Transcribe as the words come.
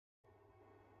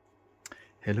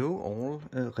Hello all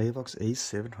Revox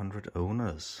A700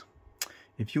 owners.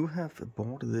 If you have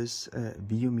bought this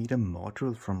VO-meter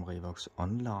module from Revox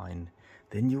Online,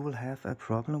 then you will have a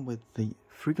problem with the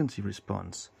frequency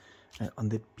response on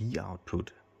the B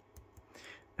output.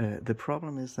 The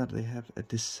problem is that they have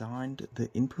designed the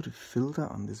input filter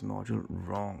on this module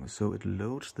wrong, so it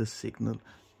loads the signal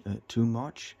too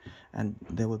much, and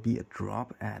there will be a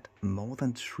drop at more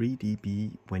than 3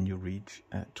 dB when you reach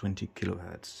 20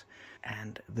 kilohertz.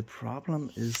 And the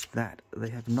problem is that they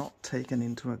have not taken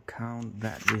into account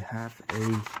that we have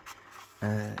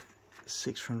a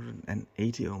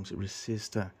 680 ohms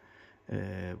resistor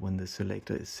when the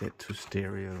selector is set to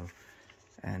stereo,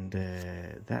 and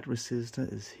that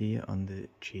resistor is here on the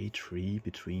J3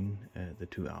 between the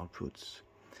two outputs.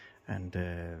 And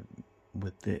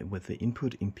with the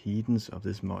input impedance of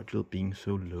this module being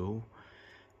so low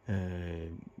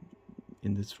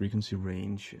in this frequency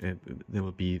range, there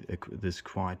will be this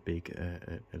quite big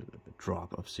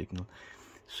drop of signal.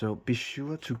 So be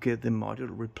sure to get the module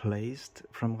replaced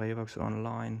from Revox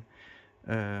Online.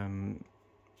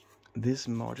 This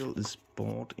module is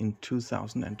bought in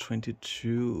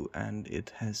 2022 and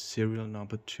it has serial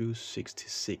number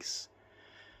 266,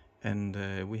 and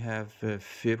we have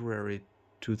February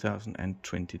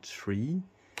 2023,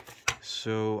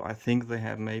 so I think they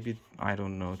have maybe, I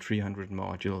don't know, 300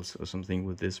 modules or something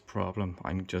with this problem.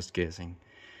 I'm just guessing.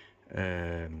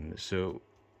 So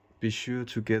be sure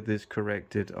to get this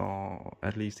corrected, or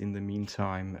at least in the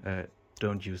meantime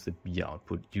don't use the B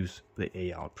output, use the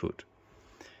A output.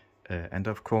 And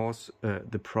of course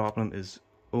the problem is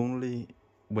only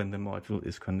when the module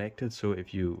is connected, so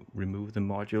if you remove the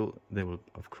module there will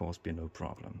of course be no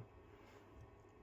problem.